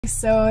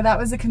So that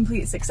was a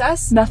complete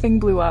success. Nothing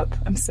blew up.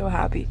 I'm so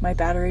happy. My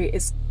battery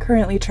is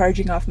currently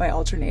charging off my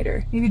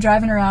alternator. Maybe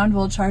driving around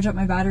will charge up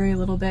my battery a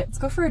little bit. Let's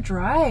go for a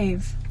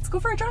drive. Let's go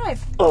for a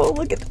drive. Oh,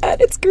 look at that.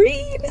 It's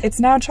green.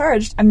 It's now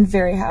charged. I'm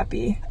very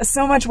happy.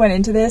 So much went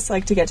into this,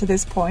 like, to get to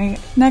this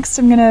point. Next,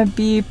 I'm gonna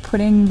be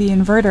putting the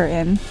inverter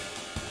in.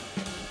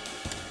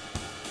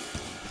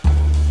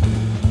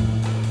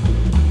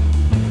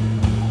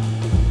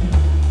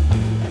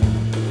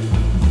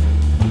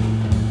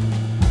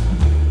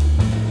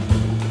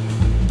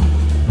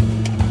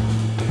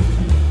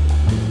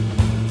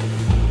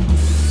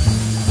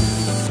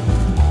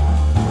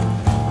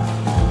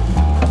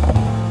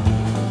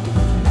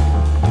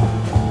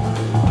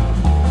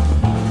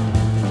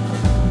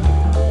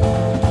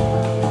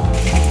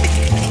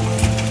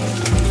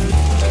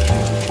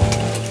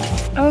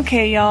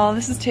 Okay, y'all,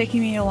 this is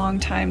taking me a long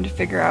time to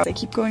figure out. I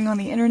keep going on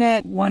the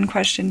internet. One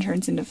question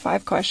turns into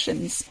 5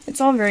 questions. It's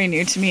all very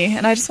new to me,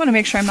 and I just want to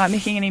make sure I'm not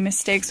making any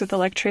mistakes with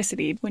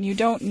electricity. When you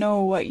don't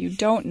know what you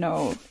don't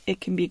know, it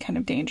can be kind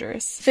of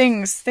dangerous.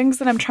 Things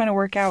that I'm trying to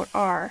work out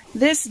are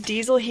this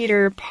diesel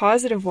heater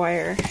positive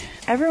wire.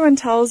 Everyone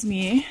tells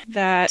me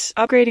that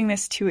upgrading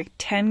this to a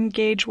 10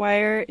 gauge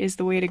wire is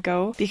the way to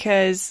go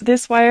because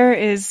this wire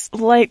is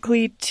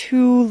likely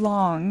too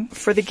long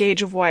for the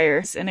gauge of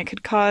wires and it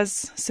could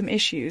cause some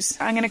issues.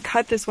 I'm gonna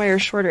cut this wire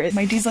shorter.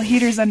 My diesel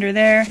heater's under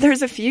there.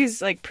 There's a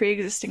fuse like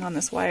pre-existing on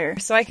this wire.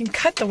 So I can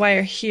cut the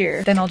wire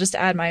here, then I'll just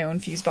add my own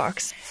fuse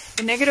box.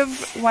 The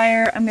negative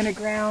wire I'm gonna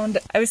ground.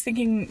 I was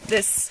thinking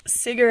this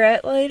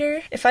cigarette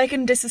lighter, if I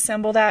can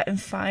disassemble that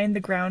and find the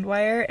ground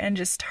wire and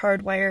just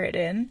hardwire it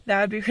in,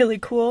 that would be really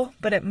cool,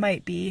 but it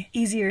might be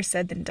easier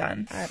said than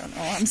done. I don't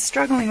know. I'm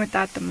struggling with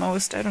that the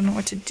most. I don't know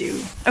what to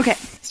do. Okay,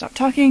 stop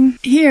talking.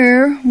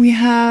 Here we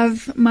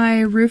have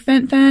my roof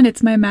vent fan.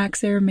 It's my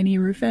Maxxair mini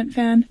roof vent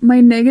fan.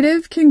 My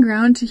negative can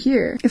ground to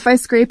here. If I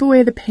scrape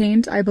away the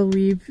paint, I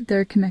believe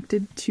they're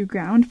connected to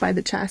ground by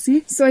the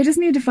chassis. So I just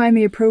need to find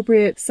the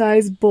appropriate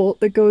size bolt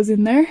that goes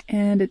in there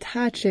and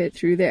attach it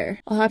through there.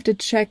 I'll have to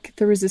check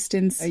the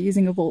resistance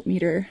using a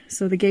voltmeter.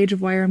 So the gauge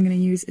of wire I'm going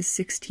to use is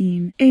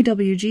 16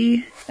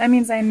 AWG. That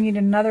means I need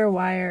another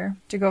wire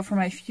to go from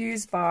my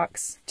fuse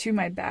box to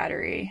my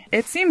battery.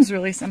 It seems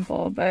really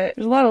simple, but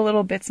there's a lot of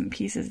little bits and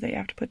pieces that you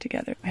have to put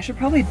together. I should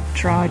probably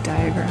draw a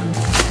diagram.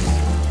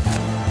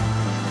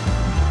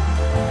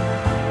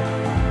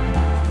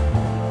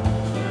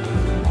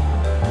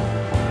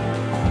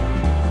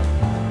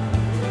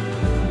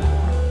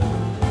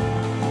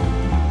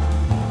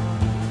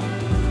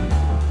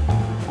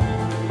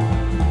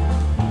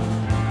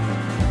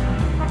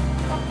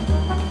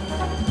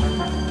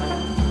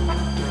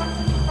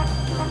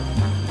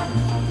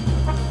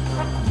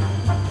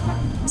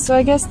 So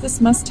I guess this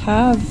must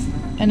have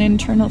an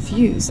internal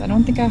fuse. I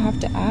don't think I have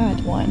to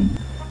add one.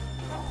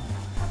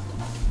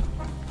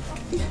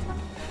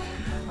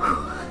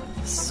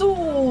 So,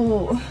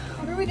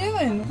 what are we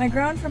doing? My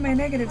ground for my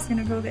negative's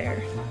gonna go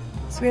there.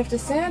 So we have to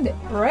sand it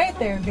right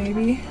there,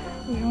 baby.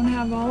 We don't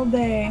have all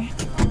day.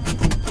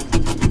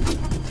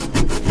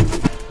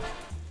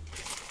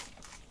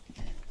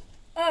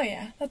 Oh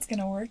yeah, that's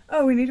gonna work.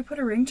 Oh, we need to put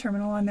a ring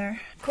terminal on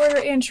there.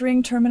 1/4 inch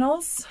ring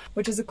terminals,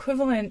 which is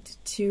equivalent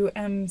to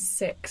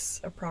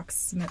M6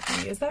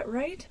 approximately. Is that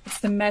right? It's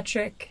the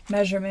metric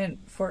measurement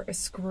for a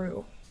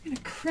screw. I'm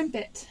gonna crimp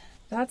it.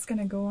 That's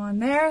gonna go on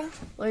there,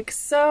 like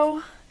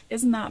so.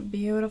 Isn't that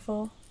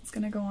beautiful? It's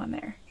gonna go on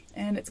there.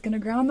 And it's gonna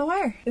ground the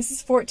wire. This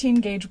is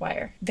 14 gauge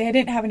wire. They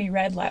didn't have any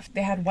red left.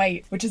 They had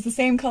white, which is the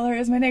same color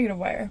as my negative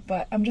wire,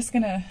 but I'm just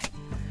gonna,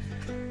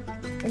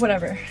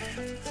 whatever.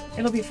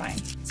 It'll be fine.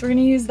 So we're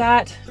gonna use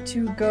that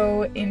to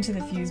go into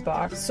the fuse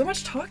box. So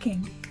much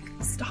talking.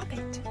 Stop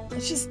it.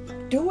 Let's just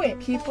do it,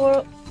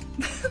 people.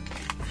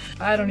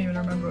 I don't even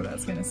remember what I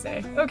was gonna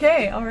say.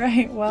 Okay, all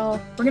right,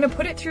 well, we're gonna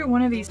put it through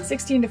one of these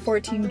 16 to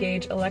 14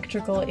 gauge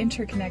electrical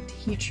interconnect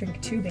heat shrink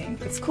tubing.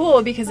 It's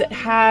cool because it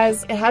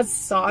has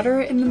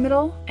solder in the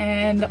middle,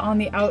 and on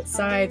the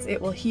outsides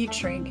it will heat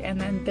shrink, and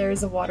then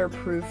there's a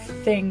waterproof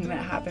thing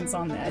that happens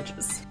on the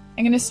edges.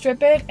 I'm gonna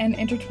strip it and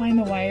intertwine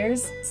the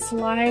wires,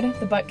 slide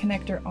the butt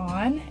connector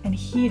on, and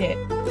heat it.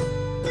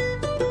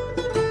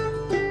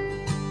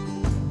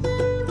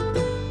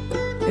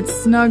 It's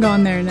snug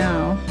on there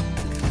now.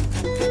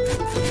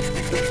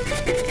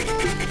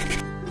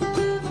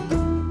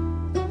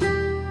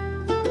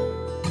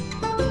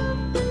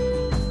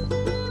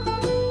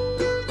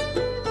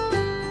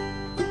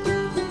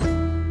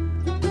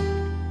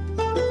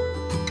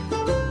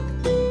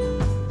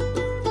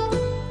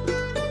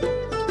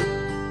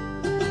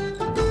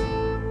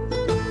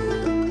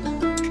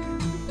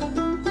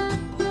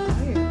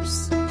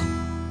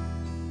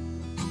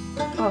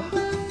 Oh,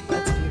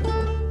 that's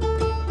beautiful.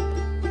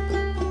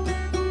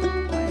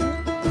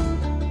 Wire.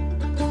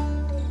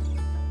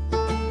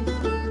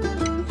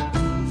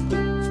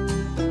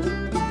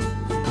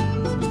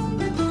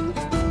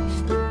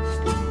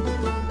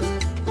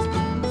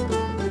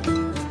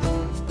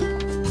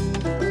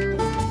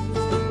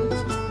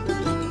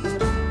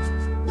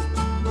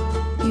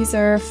 These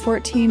are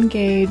 14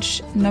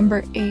 gauge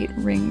number 8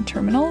 ring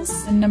terminals,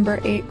 and number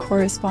 8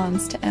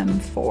 corresponds to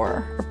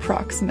M4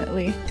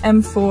 approximately.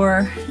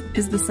 M4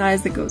 is the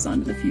size that goes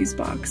onto the fuse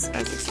box. I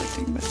was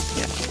expecting, but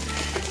yeah.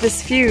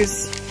 This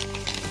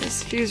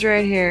fuse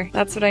right here,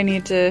 that's what I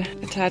need to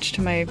attach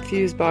to my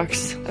fuse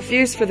box. A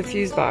fuse for the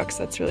fuse box,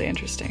 that's really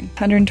interesting.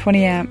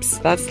 120 amps,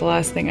 that's the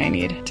last thing I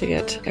need to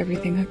get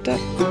everything hooked up.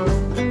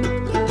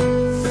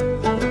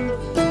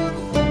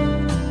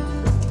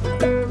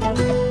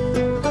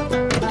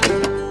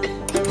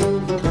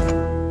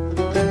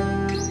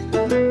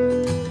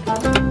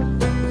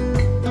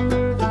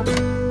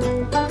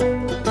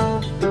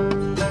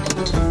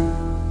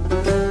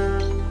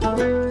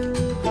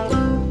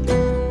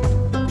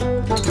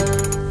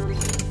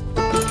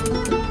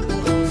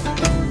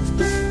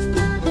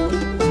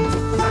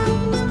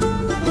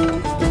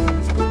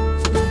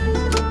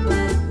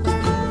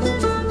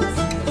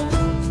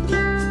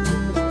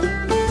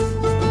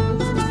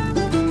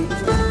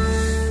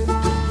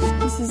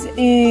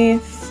 A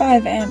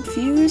 5 amp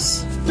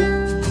fuse.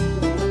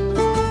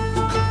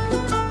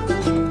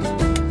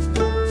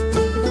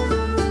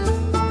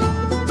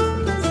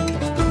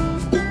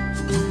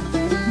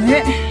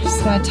 Alright,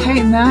 just gotta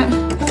tighten that.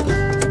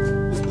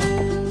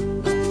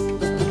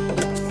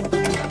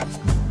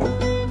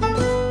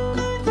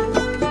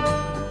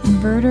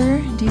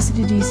 Inverter, DC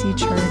to DC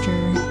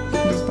charger,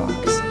 fuse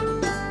box.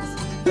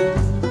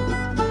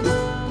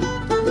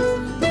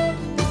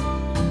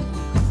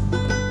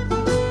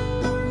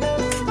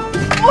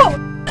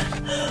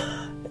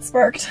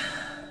 Sparked.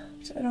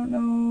 I don't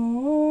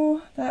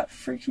know. That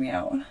freaked me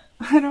out.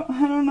 I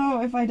don't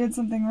know if I did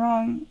something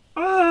wrong.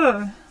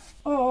 Ugh.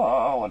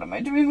 Oh, what am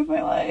I doing with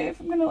my life?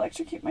 I'm gonna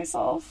electrocute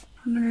myself.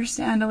 I don't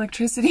understand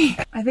electricity.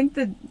 I think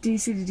the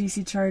DC to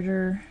DC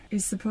charger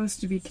is supposed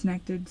to be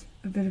connected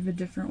a bit of a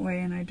different way,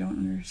 and I don't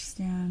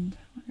understand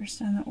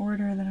the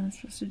order that I'm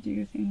supposed to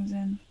do things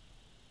in.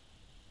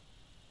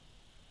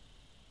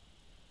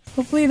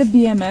 Hopefully the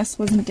BMS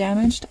wasn't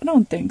damaged. I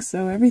don't think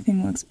so.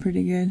 Everything looks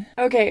pretty good.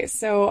 Okay,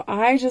 so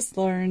I just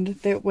learned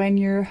that when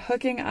you're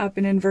hooking up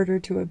an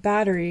inverter to a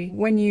battery,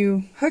 when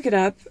you hook it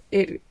up,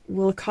 it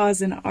will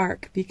cause an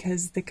arc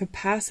because the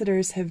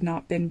capacitors have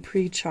not been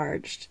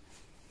pre-charged.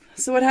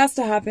 So what has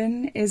to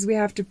happen is we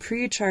have to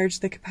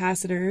pre-charge the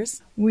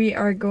capacitors. We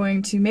are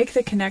going to make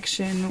the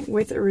connection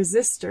with a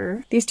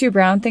resistor. These two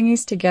brown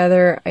thingies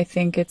together, I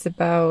think it's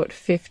about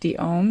 50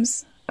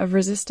 ohms. Of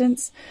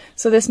resistance.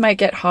 So this might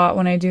get hot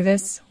when I do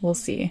this, we'll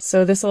see.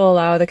 So this will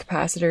allow the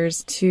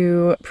capacitors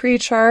to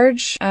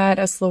pre-charge at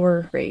a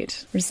slower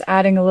rate. We're just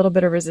adding a little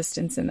bit of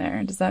resistance in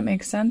there. Does that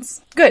make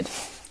sense? Good.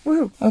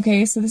 Woohoo.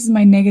 Okay, so this is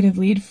my negative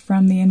lead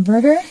from the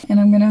inverter, and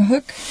I'm gonna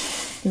hook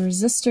the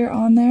resistor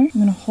on there. I'm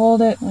gonna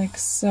hold it like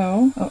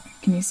so. Oh,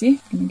 can you see?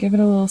 I'm gonna give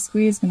it a little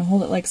squeeze, I'm gonna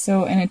hold it like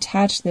so, and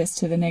attach this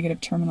to the negative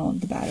terminal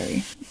of the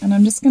battery. And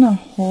I'm just gonna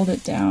hold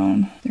it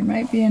down. There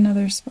might be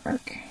another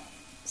spark.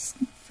 It's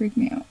gonna freak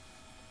me out.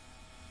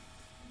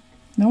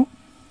 Nope.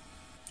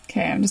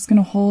 Okay, I'm just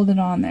gonna hold it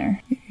on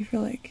there maybe for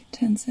like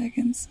 10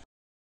 seconds.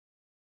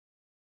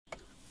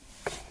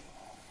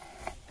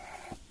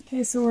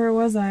 Okay, so where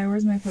was I?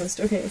 Where's my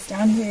post? Okay, it's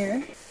down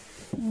here.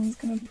 I'm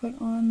just gonna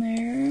put on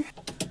there.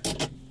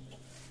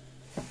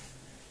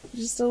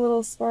 Just a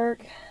little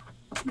spark.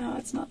 No,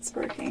 it's not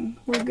sparking.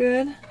 We're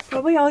good.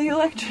 Probably all you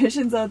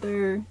electricians out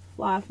there are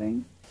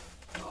laughing.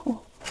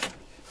 Oh.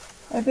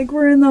 I think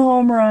we're in the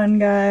home run,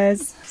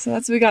 guys. So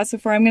that's what we got so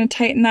far. I'm gonna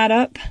tighten that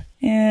up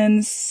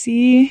and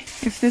see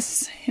if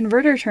this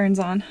inverter turns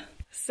on.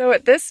 So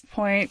at this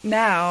point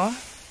now,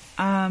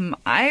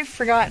 I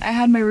forgot I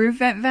had my roof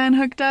vent fan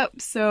hooked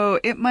up,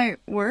 so it might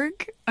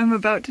work. I'm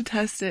about to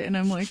test it and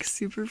I'm like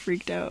super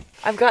freaked out.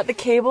 I've got the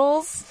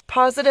cables,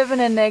 positive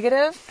and a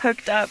negative,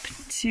 hooked up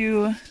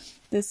to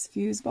this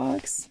fuse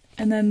box.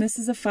 And then this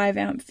is a 5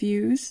 amp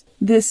fuse.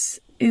 This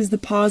is the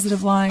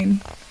positive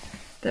line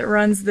that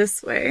runs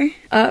this way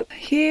up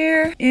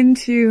here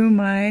into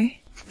my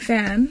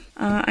fan.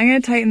 I'm gonna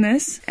tighten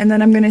this and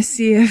then I'm gonna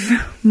see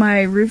if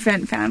my roof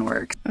vent fan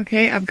works.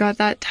 Okay, I've got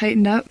that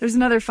tightened up. There's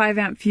another 5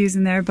 amp fuse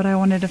in there, but I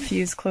wanted a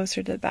fuse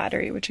closer to the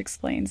battery, which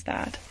explains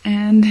that.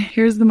 And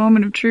here's the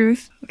moment of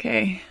truth.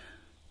 Okay.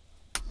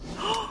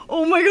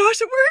 Oh my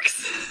gosh, it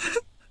works!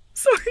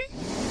 Sorry.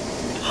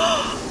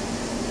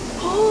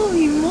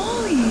 Holy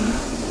moly!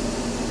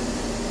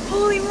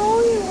 Holy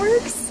moly, it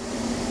works!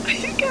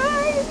 You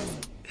guys!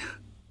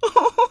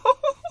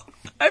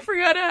 I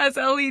forgot it has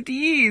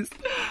LEDs.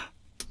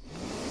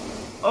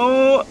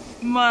 Oh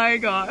my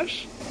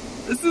gosh.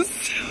 This is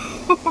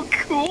so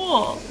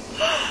cool.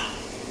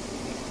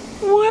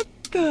 What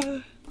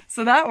the?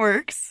 So that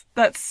works.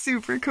 That's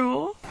super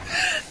cool.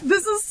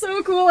 This is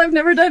so cool. I've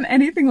never done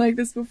anything like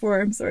this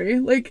before. I'm sorry.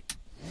 Like,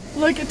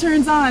 look, it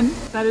turns on.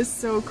 That is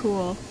so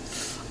cool.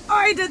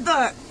 I did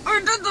that. I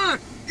did that.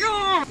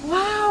 Yeah.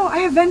 Wow, I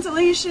have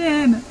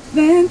ventilation.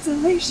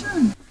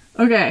 Ventilation.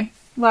 Okay.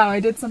 Wow, I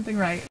did something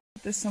right.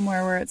 Put this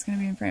somewhere where it's gonna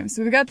be in frame.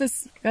 So we got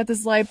this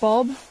light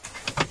bulb.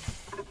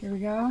 Here we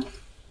go.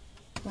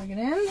 Plug it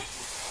in.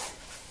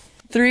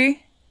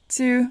 3,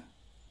 2,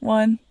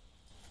 1.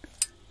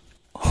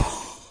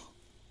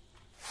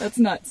 That's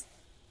nuts.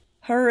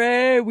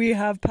 Hooray, we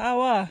have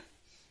power.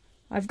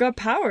 I've got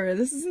power.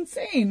 This is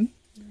insane.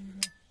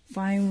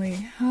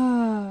 Finally.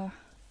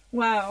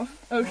 Wow.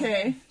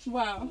 Okay.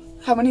 Wow.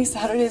 How many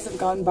Saturdays have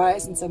gone by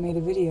since I made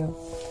a video?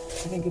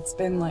 I think it's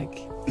been like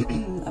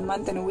a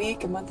month and a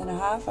week, a month and a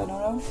half, I don't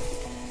know.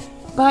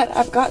 But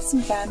I've got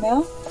some fan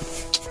mail.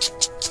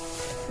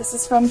 This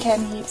is from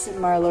Ken Heaps and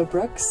Marlo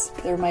Brooks.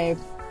 They're my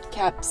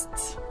Caps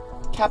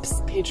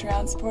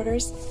Patreon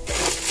supporters.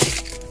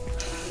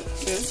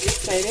 This is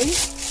exciting.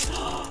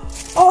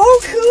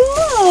 Oh,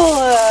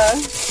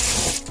 cool!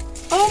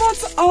 Oh,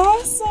 that's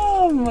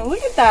awesome!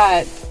 Look at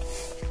that!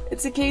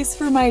 It's a case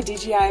for my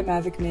DJI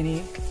Mavic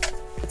Mini.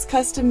 It's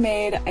custom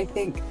made, I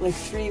think, like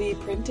 3D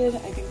printed. I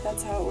think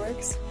that's how it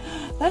works.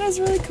 That is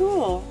really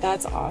cool.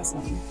 That's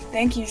awesome.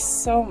 Thank you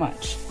so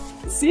much.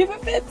 See if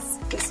it fits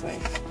this way.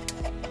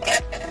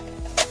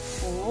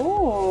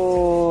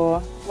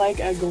 Oh, like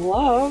a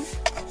glove.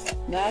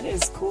 That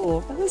is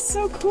cool. That is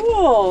so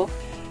cool.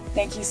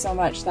 Thank you so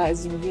much. That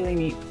is a really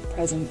neat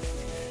present.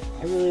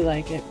 I really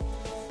like it.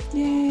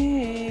 Yay.